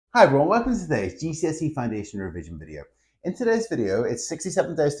Hi everyone, welcome to today's GCSE Foundation Revision video. In today's video, it's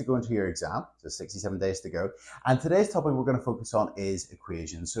 67 days to go into your exam, so 67 days to go. And today's topic we're going to focus on is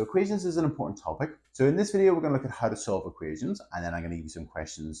equations. So equations is an important topic. So in this video, we're going to look at how to solve equations, and then I'm going to give you some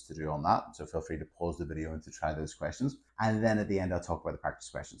questions to do on that. So feel free to pause the video and to try those questions. And then at the end, I'll talk about the practice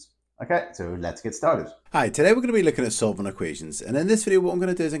questions. Okay, so let's get started. Hi, today we're going to be looking at solving equations, and in this video what I'm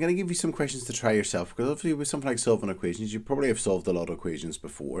going to do is I'm going to give you some questions to try yourself, because obviously with something like solving equations you probably have solved a lot of equations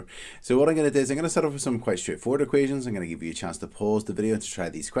before. So what I'm going to do is I'm going to start off with some quite straightforward equations. I'm going to give you a chance to pause the video to try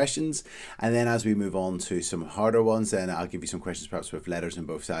these questions, and then as we move on to some harder ones, then I'll give you some questions perhaps with letters on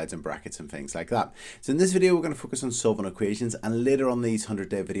both sides and brackets and things like that. So in this video we're going to focus on solving equations, and later on these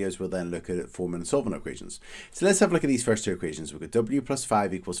 100-day videos we'll then look at forming and solving equations. So let's have a look at these first two equations. We've got w plus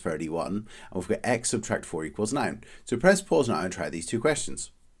 5 equals 31, and we've got x subtract 4 equals 9. So press pause now and try these two questions.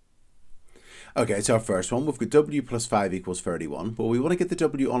 Okay, so our first one, we've got w plus 5 equals 31. Well, we want to get the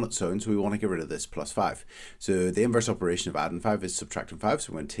w on its own, so we want to get rid of this plus 5. So the inverse operation of adding 5 is subtracting 5,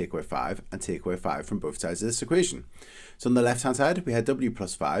 so we're going to take away 5 and take away 5 from both sides of this equation. So on the left-hand side, we had w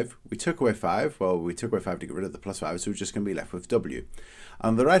plus 5. We took away 5. Well, we took away 5 to get rid of the plus 5, so we're just going to be left with w.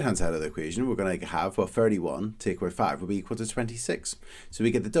 On the right-hand side of the equation, we're going to have, well, 31 take away 5 will be equal to 26. So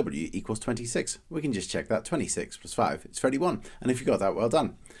we get the w equals 26. We can just check that. 26 plus 5 is 31. And if you got that, well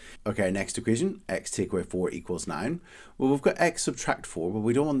done. Okay, next equation, x take away 4 equals 9. Well, we've got x subtract 4, but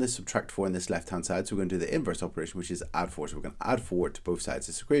we don't want this subtract 4 on this left-hand side, so we're going to do the inverse operation, which is add 4. So we're going to add 4 to both sides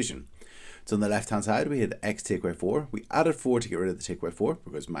of this equation. So on the left-hand side, we had x take away 4. We added 4 to get rid of the take away 4,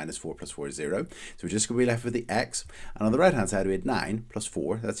 because minus 4 plus 4 is 0. So we're just going to be left with the x. And on the right-hand side, we had 9 plus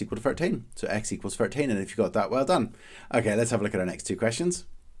 4. That's equal to 13. So x equals 13. And if you got that, well done. Okay, let's have a look at our next two questions.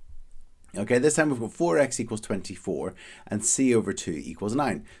 Okay, this time we've got 4x equals 24 and c over 2 equals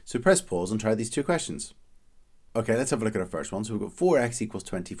 9. So press pause and try these two questions. Okay, let's have a look at our first one. So we've got 4x equals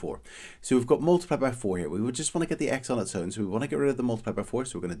 24. So we've got multiply by 4 here. We would just want to get the x on its own. So we want to get rid of the multiply by 4.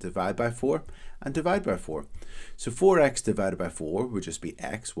 So we're going to divide by 4 and divide by 4. So 4x divided by 4 would just be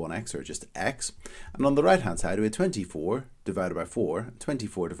x, 1x, or just x. And on the right-hand side, we have 24 divided by 4.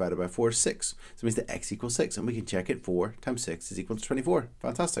 24 divided by 4 is 6. So it means that x equals 6. And we can check it. 4 times 6 is equal to 24.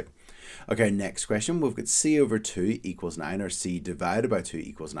 Fantastic. Okay, next question. We've got c over 2 equals 9, or c divided by 2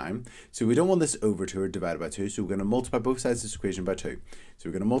 equals 9. So we don't want this over 2 or divided by 2, so we're going to multiply both sides of this equation by 2. So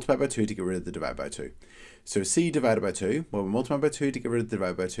we're going to multiply by 2 to get rid of the divide by 2. So c divided by 2, well, we're multiplying by 2 to get rid of the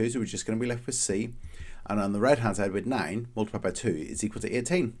divide by 2, so we're just going to be left with c. And on the right-hand side, with 9 multiplied by 2 is equal to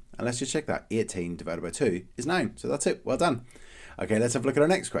 18. And let's just check that. 18 divided by 2 is 9. So that's it. Well done. Okay, let's have a look at our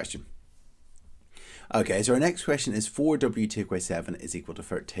next question. Okay, so our next question is 4w take away 7 is equal to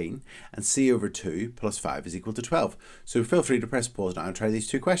 13, and c over 2 plus 5 is equal to 12. So feel free to press pause now and try these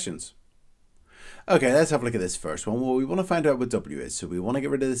two questions. Okay, let's have a look at this first one. Well, we want to find out what w is. So we want to get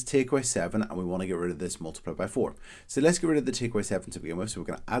rid of this take away 7, and we want to get rid of this multiply by 4. So let's get rid of the take away 7 to begin with. So we're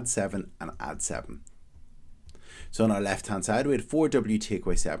going to add 7 and add 7. So on our left-hand side, we had 4w take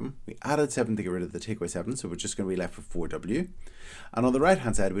away 7. We added 7 to get rid of the take away 7, so we're just going to be left with 4w. And on the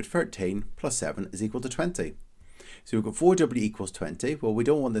right-hand side, we had 13 plus 7 is equal to 20. So we've got 4w equals 20. Well, we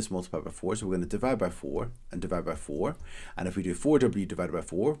don't want this multiplied by 4, so we're going to divide by 4 and divide by 4. And if we do 4w divided by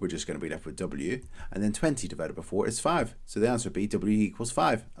 4, we're just going to be left with w. And then 20 divided by 4 is 5. So the answer would be w equals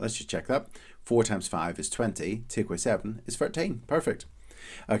 5. Let's just check that. 4 times 5 is 20. Take away 7 is 13. Perfect.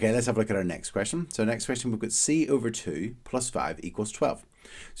 Okay, let's have a look at our next question. So next question, we've got c over 2 plus 5 equals 12.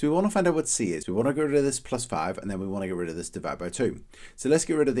 So we want to find out what c is. We want to get rid of this plus 5, and then we want to get rid of this divide by 2. So let's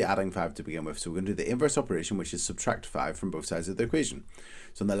get rid of the adding 5 to begin with. So we're going to do the inverse operation, which is subtract 5 from both sides of the equation.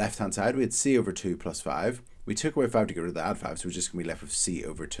 So on the left-hand side, we had c over 2 plus 5. We took away 5 to get rid of the add 5, so we're just going to be left with c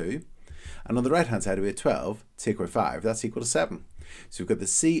over 2. And on the right-hand side, we had 12, take away 5, that's equal to 7. So we've got the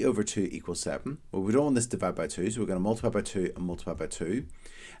c over 2 equals 7. Well, we don't want this divided by 2, so we're going to multiply by 2 and multiply by 2.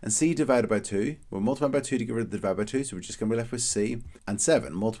 And c divided by 2, we're multiplying by 2 to get rid of the divide by 2, so we're just going to be left with c. And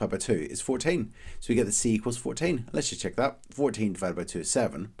 7 multiplied by 2 is 14. So we get the c equals 14. Let's just check that. 14 divided by 2 is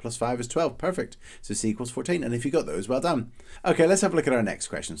 7, plus 5 is 12. Perfect. So c equals 14. And if you got those, well done. Okay, let's have a look at our next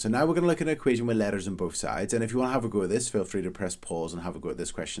question. So now we're going to look at an equation with letters on both sides. And if you want to have a go at this, feel free to press pause and have a go at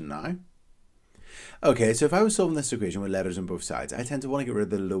this question now. Okay, so if I was solving this equation with letters on both sides, I tend to want to get rid of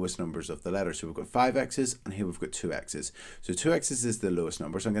the lowest numbers of the letters. So we've got 5x's, and here we've got 2x's. So 2x's is the lowest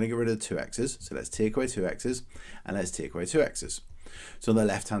number, so I'm going to get rid of the 2x's. So let's take away 2x's, and let's take away 2x's. So on the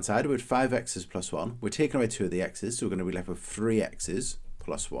left-hand side, we had 5x's plus 1. We're taking away 2 of the x's, so we're going to be left with 3x's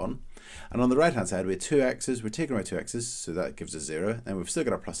plus 1. And on the right hand side we had 2x's, we're taking away 2x's, so that gives us 0, and we've still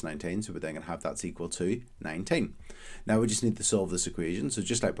got our plus 19, so we're then going to have that's equal to 19. Now we just need to solve this equation, so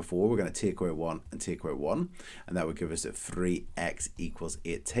just like before we're going to take away 1 and take away 1, and that would give us that 3x equals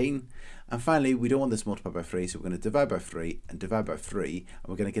 18. And finally we don't want this multiplied by 3, so we're going to divide by 3 and divide by 3, and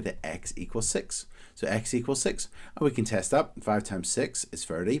we're going to get that x equals 6. So x equals 6, and we can test that. 5 times 6 is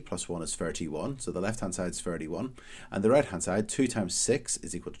 30, plus 1 is 31, so the left hand side is 31, and the right hand side, 2 times 6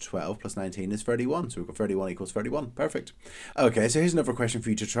 is equal to 12, plus 19 is 31, so we've got 31 equals 31, perfect. Okay, so here's another question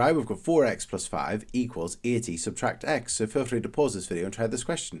for you to try. We've got 4x plus 5 equals 80, subtract x, so feel free to pause this video and try this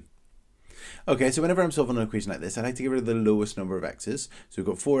question. Okay, so whenever I'm solving an equation like this, I like to get rid of the lowest number of x's. So we've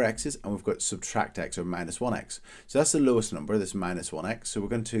got 4x's and we've got subtract x, or minus 1x. So that's the lowest number, this minus 1x. So we're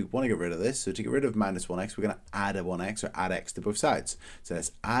going to want to get rid of this. So to get rid of minus 1x, we're going to add a 1x, or add x to both sides. So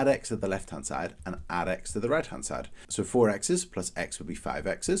let's add x to the left-hand side and add x to the right-hand side. So 4x's plus x would be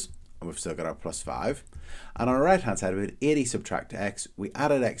 5x's. And we've still got our plus 5. And on our right hand side we had 80 subtract x. We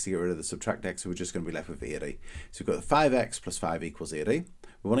added x to get rid of the subtract x, so we're just going to be left with 80. So we've got 5x plus 5 equals 80.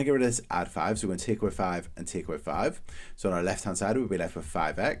 We want to get rid of this add 5, so we're going to take away 5 and take away 5. So on our left hand side we'll be left with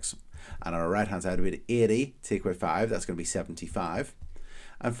 5x, and on our right hand side we had 80 take away 5, that's going to be 75.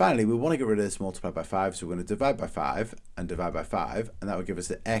 And finally we want to get rid of this multiplied by 5, so we're going to divide by 5 and divide by 5, and that will give us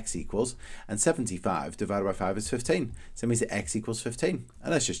that x equals, and 75 divided by 5 is 15, so it means that x equals 15.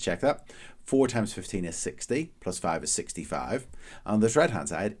 And let's just check that. 4 times 15 is 60, plus 5 is 65. On this right hand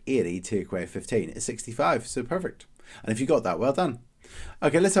side, 80 take away 15 is 65, so perfect. And if you got that, well done.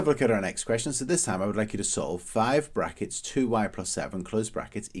 Okay, let's have a look at our next question. So this time I would like you to solve 5 brackets 2y plus 7 close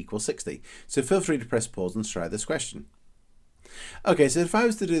brackets equals 60. So feel free to press pause and try this question. Okay, so if I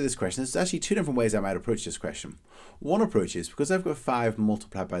was to do this question, there's actually two different ways I might approach this question. One approach is, because I've got 5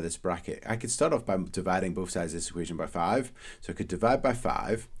 multiplied by this bracket, I could start off by dividing both sides of this equation by 5. So I could divide by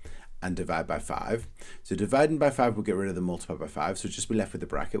 5 and divide by 5. So dividing by 5 will get rid of the multiply by 5, so just be left with the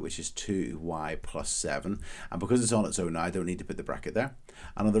bracket, which is 2y plus 7. And because it's on its own now, I don't need to put the bracket there.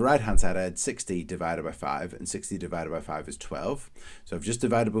 And on the right hand side I had 60 divided by 5, and 60 divided by 5 is 12. So I've just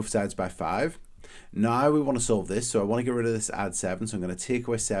divided both sides by 5. Now we want to solve this, so I want to get rid of this add 7, so I'm going to take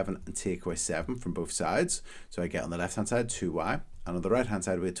away 7 and take away 7 from both sides. So I get on the left hand side 2y, and on the right hand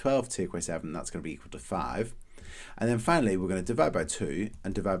side we have 12 take away 7, that's going to be equal to 5. And then finally we're going to divide by 2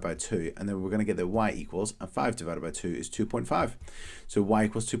 and divide by 2, and then we're going to get that y equals, and 5 divided by 2 is 2.5. So y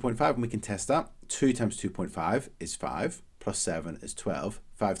equals 2.5, and we can test that. 2 times 2.5 is 5, plus 7 is 12,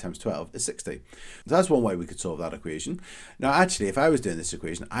 5 times 12 is 60. So that's one way we could solve that equation. Now actually, if I was doing this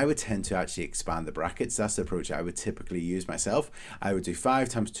equation, I would tend to actually expand the brackets. That's the approach I would typically use myself. I would do 5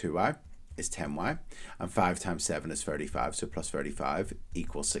 times 2y is 10y, and 5 times 7 is 35, so plus 35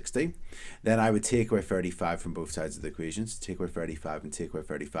 equals 60. Then I would take away 35 from both sides of the equation, so take away 35 and take away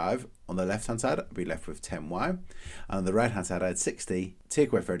 35. On the left hand side I'd be left with 10y, and on the right hand side I had 60,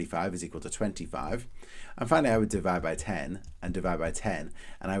 take away 35 is equal to 25. And finally I would divide by 10 and divide by 10,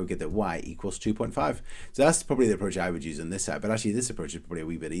 and I would get that y equals 2.5. So that's probably the approach I would use on this side, but actually this approach is probably a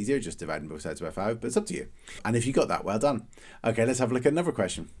wee bit easier, just dividing both sides by 5, but it's up to you. And if you got that, well done. Okay, let's have a look at another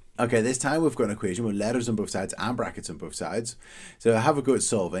question. Okay, this time we've got an equation with letters on both sides and brackets on both sides. So have a go at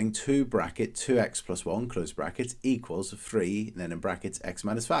solving 2 bracket 2x plus 1 close brackets equals 3, and then in brackets x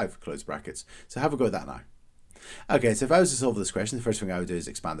minus 5 close brackets. So have a go at that now. Okay, so if I was to solve this question, the first thing I would do is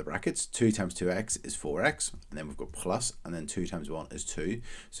expand the brackets. 2 times 2x is 4x, and then we've got plus, and then 2 times 1 is 2.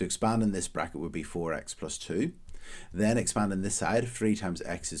 So expanding this bracket would be 4x plus 2. Then expanding this side, 3 times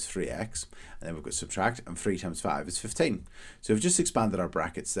x is 3x, and then we've got subtract, and 3 times 5 is 15. So we've just expanded our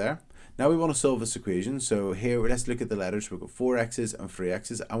brackets there. Now we want to solve this equation, so here let's look at the letters. We've got 4x's and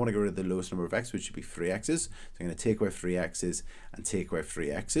 3x's. I want to get rid of the lowest number of x, which should be 3x's. So I'm going to take away 3x's and take away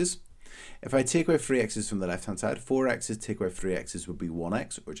 3x's. If I take away 3x's from the left hand side, 4x's take away 3x's would be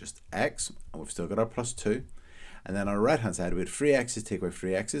 1x, or just x, and we've still got our plus 2. And then on the right hand side we had 3x's take away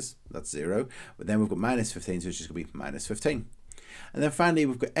 3x's, that's 0, but then we've got minus 15, so it's just going to be minus 15. And then finally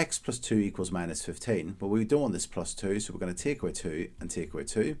we've got x plus 2 equals minus 15, but we don't want this plus 2, so we're going to take away 2 and take away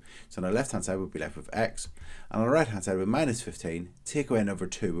 2. So on our left hand side we'll be left with x, and on the right hand side with minus 15, take away another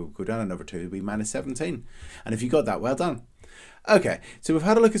 2, we'll go down another 2, it'll be minus 17. And if you got that, well done. Okay, so we've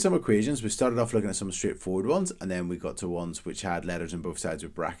had a look at some equations. We started off looking at some straightforward ones, and then we got to ones which had letters on both sides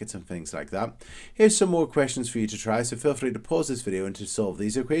with brackets and things like that. Here's some more questions for you to try, so feel free to pause this video and to solve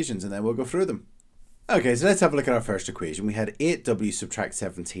these equations, and then we'll go through them. Okay, so let's have a look at our first equation. We had 8w subtract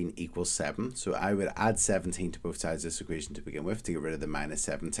 17 equals 7. So I would add 17 to both sides of this equation to begin with to get rid of the minus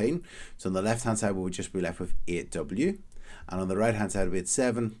 17. So on the left hand side we would just be left with 8w. And on the right hand side we had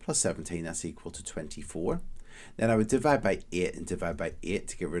 7 plus 17, that's equal to 24. Then I would divide by 8 and divide by 8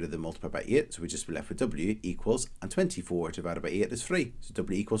 to get rid of the multiply by 8. So we just be left with W equals, and 24 divided by 8 is 3. So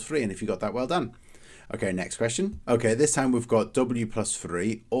W equals 3. And if you got that, well done. Okay, next question. Okay, this time we've got W plus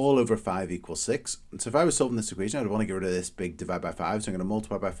 3 all over 5 equals 6. And so if I was solving this equation, I'd want to get rid of this big divide by 5. So I'm going to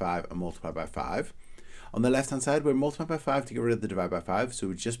multiply by 5 and multiply by 5. On the left-hand side, we're multiplying by 5 to get rid of the divide by 5. So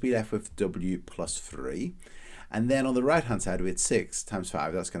we'd just be left with W plus 3. And then on the right-hand side, we had 6 times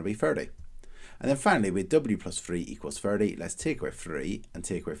 5. That's going to be 30. And then finally, with W plus 3 equals 30, let's take away 3 and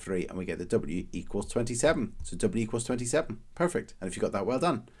take away 3, and we get that W equals 27. So W equals 27. Perfect. And if you got that, well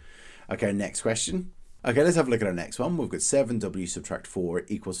done. Okay, next question. Okay, let's have a look at our next one. We've got 7W subtract 4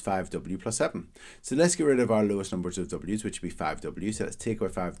 equals 5W plus 7. So let's get rid of our lowest numbers of W's, which would be 5W. So let's take away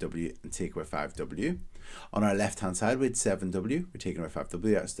 5W and take away 5W. On our left-hand side, we had 7W. We're taking away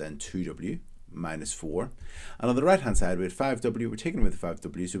 5W. That's then 2W minus 4. And on the right-hand side, we had 5W. We're taking away the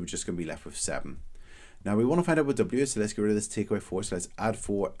 5W, so we're just going to be left with 7. Now we want to find out what W is, so let's get rid of this take away 4. So let's add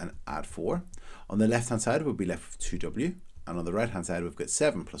 4 and add 4. On the left-hand side, we'll be left with 2W. And on the right-hand side, we've got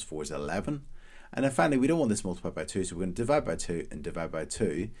 7 plus 4 is 11. And then finally, we don't want this multiplied by 2, so we're going to divide by 2 and divide by 2.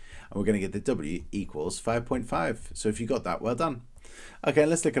 And we're going to get the W equals 5.5. So if you got that, well done. Okay,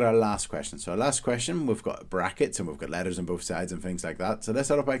 let's look at our last question. So our last question, we've got brackets and we've got letters on both sides and things like that. So let's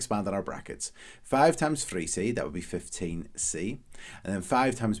start off by expanding our brackets. 5 times 3c, that would be 15c. And then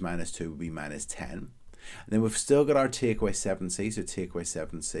 5 times minus 2 would be minus 10. And then we've still got our take away 7c, so take away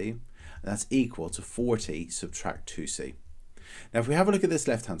 7c. And that's equal to 40 subtract 2c. Now if we have a look at this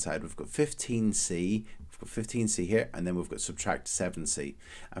left hand side, we've got 15c, we've got 15c here, and then we've got subtract 7c.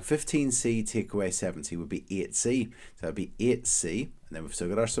 And 15c take away 7c would be 8c, so that would be 8c, and then we've still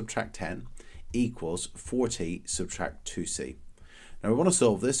got our subtract 10 equals 40 subtract 2c. Now we want to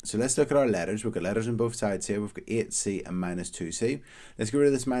solve this, so let's look at our letters. We've got letters on both sides here. We've got 8c and minus 2c. Let's get rid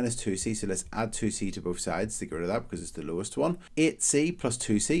of this minus 2c, so let's add 2c to both sides to get rid of that because it's the lowest one. 8c plus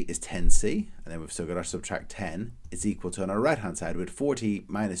 2c is 10c, and then we've still got our subtract 10 is equal to, on our right hand side, with 40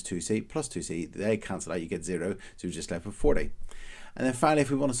 minus 2c plus 2c, they cancel out, you get 0, so we're just left with 40. And then finally, if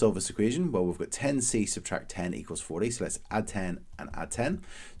we want to solve this equation, well, we've got 10c subtract 10 equals 40, so let's add 10 and add 10.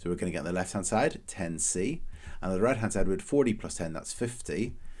 So we're going to get on the left hand side 10c. And on the right hand side, we had 40 plus 10, that's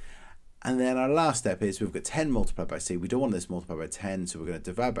 50. And then our last step is we've got 10 multiplied by c. We don't want this multiplied by 10, so we're going to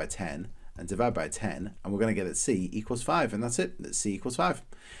divide by 10 and divide by 10, and we're going to get that c equals 5, and that's it, that c equals 5.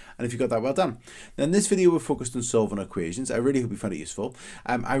 And if you got that, well done. Now in this video, we're focused on solving equations. I really hope you found it useful.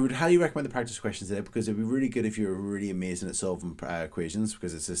 I would highly recommend the practice questions today because it'd be really good if you're really amazing at solving equations,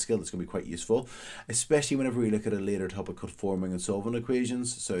 because it's a skill that's going to be quite useful, especially whenever we look at a later topic called forming and solving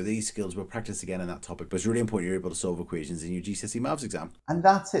equations. So these skills will practice again in that topic, but it's really important you're able to solve equations in your GCSE maths exam. And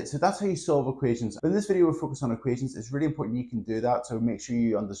that's it. So that's how you solve equations. But in this video, we're focused on equations. It's really important you can do that. So make sure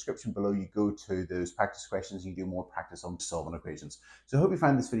you, on the description below, you go to those practice questions and you do more practice on solving equations. So I hope you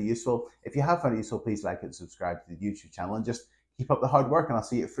find this video useful. If you have found it useful, please like it and subscribe to the YouTube channel, and just keep up the hard work, and I'll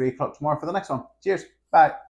see you at 3 o'clock tomorrow for the next one. Cheers. Bye.